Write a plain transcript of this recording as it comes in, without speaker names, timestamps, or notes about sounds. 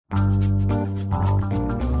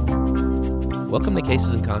Welcome to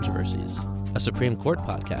Cases and Controversies, a Supreme Court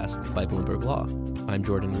podcast by Bloomberg Law. I'm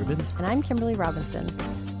Jordan Rubin. And I'm Kimberly Robinson.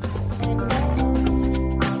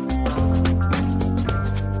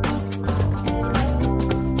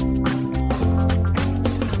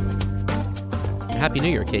 Happy New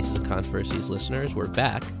Year, Cases and Controversies listeners. We're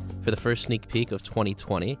back for the first sneak peek of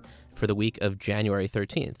 2020 for the week of January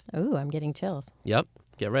 13th. Ooh, I'm getting chills. Yep,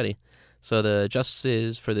 get ready. So the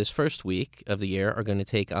justices for this first week of the year are going to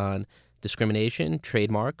take on discrimination,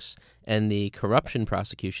 trademarks, and the corruption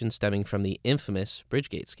prosecution stemming from the infamous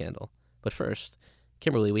Bridgegate scandal. But first,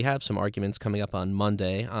 Kimberly, we have some arguments coming up on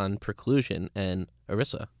Monday on preclusion and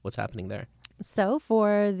ERISA. What's happening there? So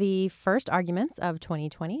for the first arguments of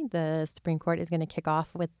 2020, the Supreme Court is going to kick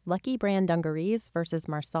off with Lucky Brand Dungarees versus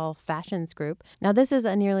Marcel Fashions Group. Now, this is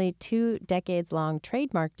a nearly 2 decades-long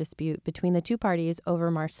trademark dispute between the two parties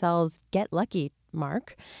over Marcel's Get Lucky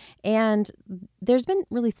mark. And there's been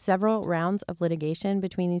really several rounds of litigation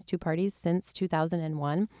between these two parties since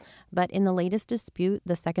 2001. But in the latest dispute,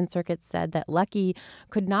 the Second Circuit said that Lucky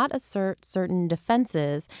could not assert certain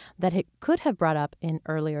defenses that it could have brought up in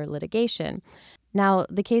earlier litigation. Now,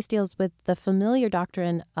 the case deals with the familiar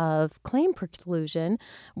doctrine of claim preclusion,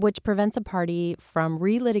 which prevents a party from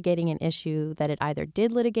relitigating an issue that it either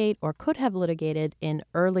did litigate or could have litigated in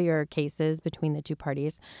earlier cases between the two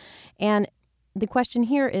parties. And the question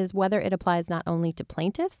here is whether it applies not only to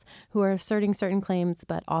plaintiffs who are asserting certain claims,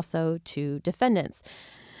 but also to defendants.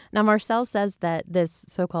 Now, Marcel says that this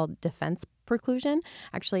so-called defense preclusion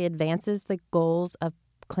actually advances the goals of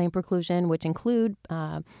claim preclusion, which include,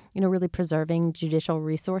 really preserving judicial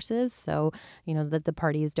resources. So, that the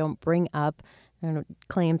parties don't bring up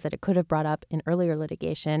claims that it could have brought up in earlier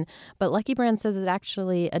litigation. But Lucky Brand says that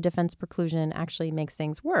actually a defense preclusion actually makes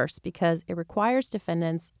things worse because it requires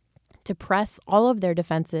defendants to press all of their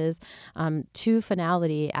defenses to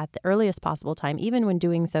finality at the earliest possible time, even when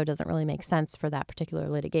doing so doesn't really make sense for that particular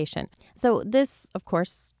litigation. So this, of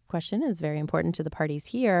course, question is very important to the parties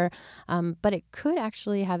here, but it could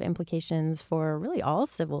actually have implications for really all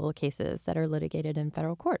civil cases that are litigated in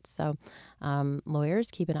federal courts. So lawyers,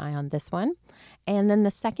 keep an eye on this one. And then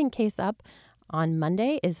the second case up on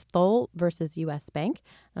Monday is Thole versus U.S. Bank.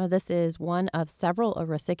 Now, this is one of several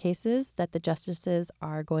ERISA cases that the justices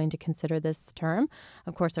are going to consider this term.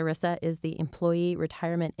 Of course, ERISA is the Employee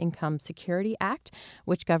Retirement Income Security Act,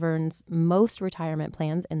 which governs most retirement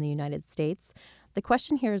plans in the United States. The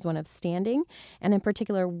question here is one of standing, and in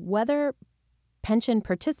particular, whether pension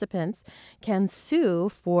participants can sue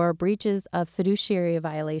for breaches of fiduciary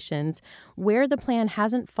violations where the plan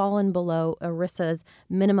hasn't fallen below ERISA's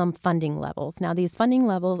minimum funding levels. Now, these funding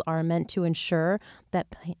levels are meant to ensure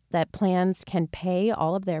that plans can pay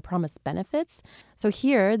all of their promised benefits. So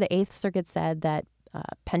here, the Eighth Circuit said that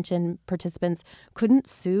pension participants couldn't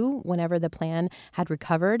sue whenever the plan had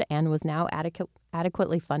recovered and was now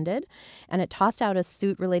adequately funded. And it tossed out a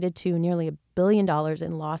suit related to nearly $1 billion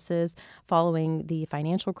in losses following the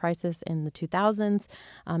financial crisis in the 2000s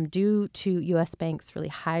due to U.S. Bank's really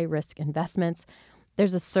high-risk investments.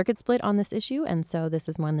 There's a circuit split on this issue, and so this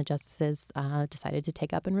is one the justices decided to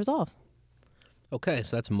take up and resolve. Okay,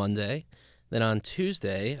 so that's Monday. Then on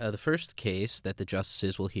Tuesday, the first case that the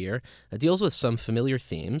justices will hear deals with some familiar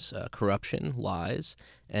themes, corruption, lies,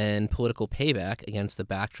 and political payback against the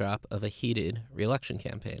backdrop of a heated re-election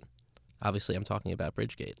campaign. Obviously, I'm talking about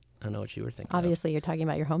Bridgegate. I don't know what you were thinking Obviously, you're talking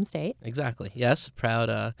about your home state. Exactly. Yes,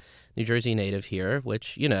 proud New Jersey native here,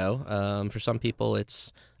 which, for some people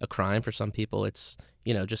it's a crime. For some people it's,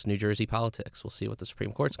 just New Jersey politics. We'll see what the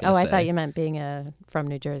Supreme Court's going to say. I thought you meant being from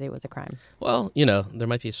New Jersey was a crime. Well, there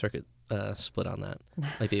might be a circuit split on that.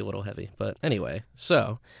 Might be a little heavy. But anyway,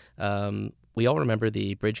 so we all remember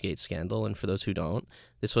the Bridgegate scandal. And for those who don't,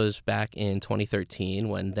 this was back in 2013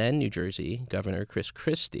 when then New Jersey Governor Chris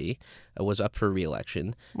Christie was up for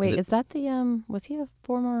re-election. Wait, is that was he a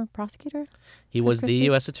former prosecutor? He was the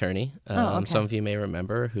U.S. attorney. Okay. Some of you may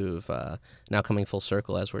remember who've now coming full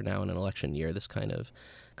circle as we're now in an election year. This kind of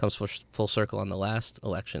comes full circle on the last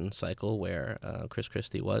election cycle where Chris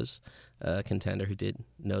Christie was a contender who did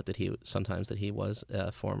note that he was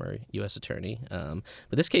a former U.S. attorney. But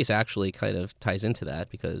this case actually kind of ties into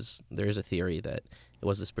that because there is a theory that it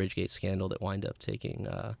was this Bridgegate scandal that wound up taking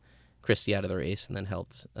Christie out of the race and then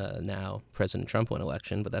helped now President Trump win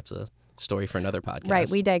election. But that's a story for another podcast. Right,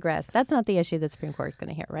 we digress. That's not the issue the Supreme Court is going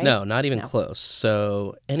to hear, right? No, not even close.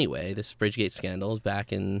 So anyway, this Bridgegate scandal,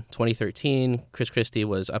 back in 2013, Chris Christie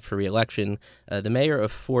was up for re-election. The mayor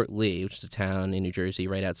of Fort Lee, which is a town in New Jersey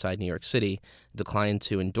right outside New York City, declined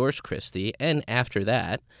to endorse Christie. And after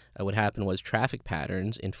that, what happened was traffic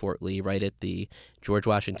patterns in Fort Lee right at the George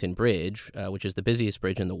Washington Bridge, which is the busiest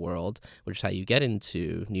bridge in the world, which is how you get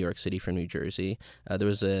into New York City from New Jersey. There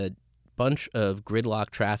was a bunch of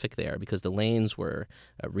gridlock traffic there because the lanes were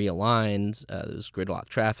realigned. There was gridlock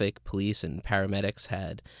traffic. Police and paramedics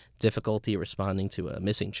had difficulty responding to a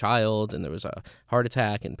missing child, and there was a heart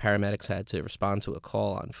attack, and paramedics had to respond to a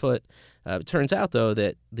call on foot. It turns out, though,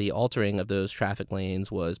 that the altering of those traffic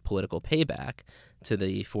lanes was political payback to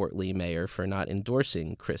the Fort Lee mayor for not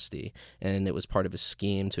endorsing Christie, and it was part of a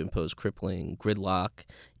scheme to impose crippling gridlock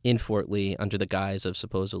in Fort Lee under the guise of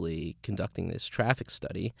supposedly conducting this traffic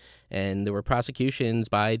study. And there were prosecutions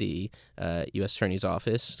by the U.S. Attorney's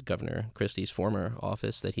Office, Governor Christie's former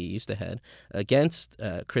office that he used to head, against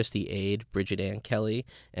Christie aide Bridget Ann Kelly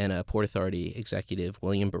and Port Authority executive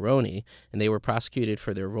William Baroni, and they were prosecuted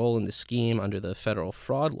for their role in the scheme under the federal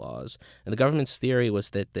fraud laws. And the government's theory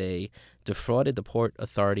was that they defrauded the Port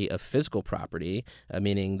Authority of physical property,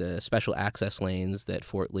 meaning the special access lanes that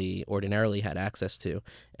Fort Lee ordinarily had access to,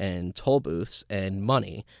 and toll booths, and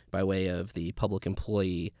money by way of the public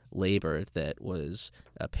employee labor that was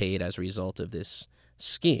paid as a result of this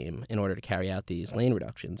scheme in order to carry out these lane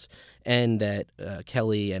reductions, and that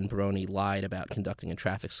Kelly and Baroni lied about conducting a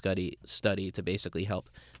traffic study to basically help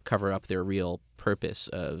cover up their real purpose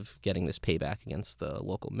of getting this payback against the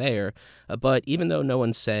local mayor. But even though no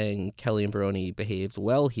one's saying Kelly and Baroni behaved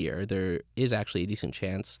well here, there is actually a decent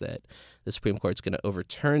chance that the Supreme Court's going to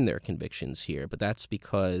overturn their convictions here. But that's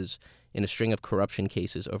because in a string of corruption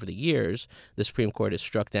cases over the years, the Supreme Court has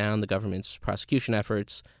struck down the government's prosecution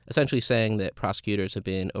efforts, essentially saying that prosecutors have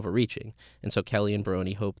been overreaching. And so Kelly and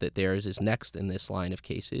Baroni hope that theirs is next in this line of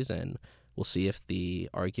cases, and we'll see if the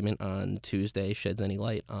argument on Tuesday sheds any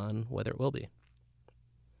light on whether it will be.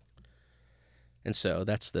 And so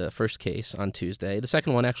that's the first case on Tuesday. The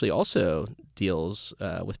second one actually also deals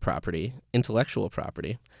with property, intellectual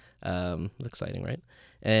property. Exciting, right?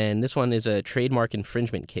 And this one is a trademark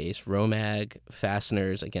infringement case, Romag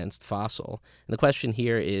Fasteners against Fossil. And the question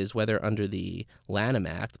here is whether under the Lanham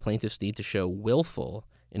Act, plaintiffs need to show willful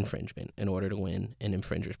infringement in order to win an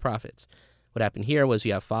infringer's profits. What happened here was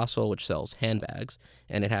you have Fossil, which sells handbags,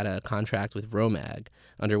 and it had a contract with Romag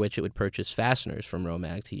under which it would purchase fasteners from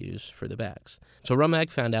Romag to use for the bags. So Romag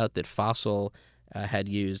found out that Fossil had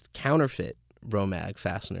used counterfeit Romag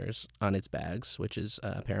fasteners on its bags, which is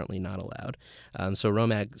apparently not allowed. So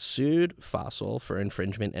Romag sued Fossil for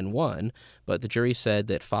infringement and won, but the jury said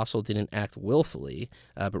that Fossil didn't act willfully,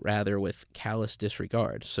 but rather with callous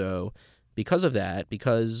disregard. So because of that,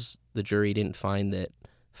 because the jury didn't find that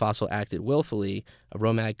Fossil acted willfully,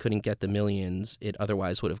 Romag couldn't get the millions it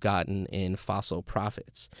otherwise would have gotten in Fossil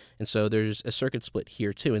profits. And so there's a circuit split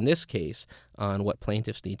here, too, in this case, on what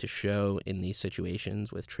plaintiffs need to show in these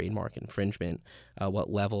situations with trademark infringement, what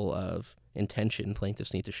level of intention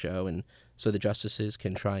plaintiffs need to show, and so the justices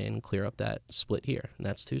can try and clear up that split here, and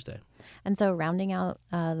that's Tuesday. And so rounding out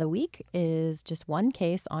the week is just one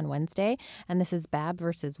case on Wednesday, and this is Babb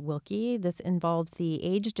versus Wilkie. This involves the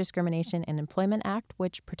Age Discrimination and Employment Act,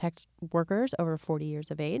 which protects workers over 40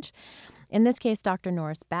 years of age. In this case, Dr.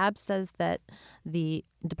 Norris Babb says that the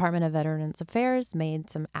Department of Veterans Affairs made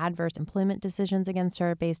some adverse employment decisions against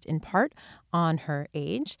her based in part on her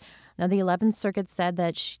age. Now, the 11th Circuit said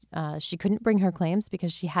that she couldn't bring her claims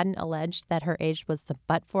because she hadn't alleged that her age was the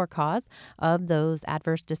but-for cause of those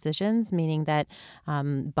adverse decisions, meaning that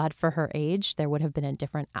but for her age, there would have been a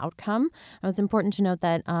different outcome. And it's important to note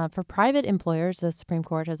that for private employers, the Supreme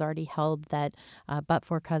Court has already held that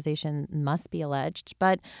but-for causation must be alleged.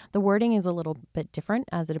 But the wording is a little bit different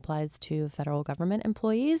as it applies to federal government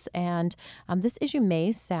employees. And this issue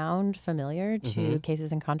may sound familiar to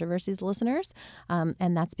Cases and Controversies listeners,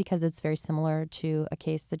 and that's because it's very similar to a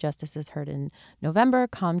case the justices heard in November,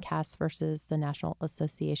 Comcast versus the National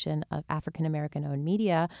Association of African American Owned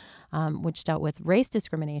Media, which dealt with race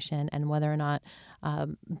discrimination and whether or not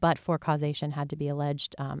but-for causation had to be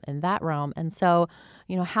alleged in that realm. And so,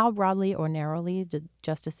 how broadly or narrowly did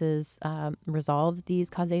justices resolve these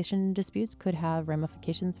causation disputes could have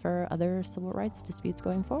ramifications for other civil rights disputes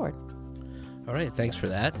going forward. All right, thanks for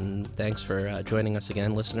that, and thanks for joining us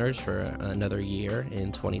again, listeners, for another year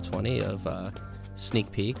in 2020 of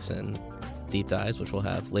sneak peeks and deep dives, which we'll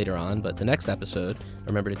have later on. But the next episode,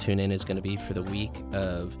 remember to tune in, is going to be for the week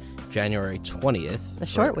of January 20th. A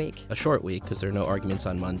short week. A short week, because there are no arguments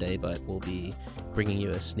on Monday, but we'll be bringing you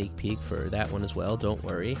a sneak peek for that one as well. Don't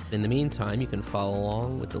worry. In the meantime, you can follow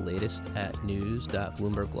along with the latest at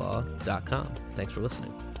news.bloomberglaw.com. Thanks for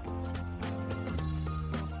listening.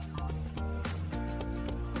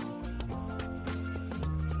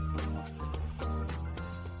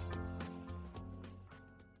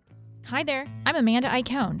 Hi there, I'm Amanda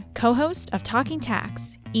Icone, co-host of Talking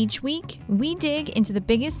Tax. Each week, we dig into the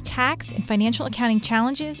biggest tax and financial accounting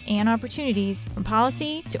challenges and opportunities, from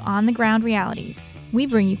policy to on-the-ground realities. We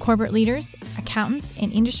bring you corporate leaders, accountants,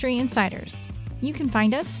 and industry insiders. You can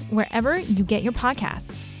find us wherever you get your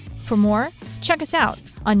podcasts. For more, check us out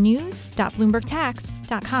on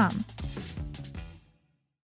news.bloombergtax.com.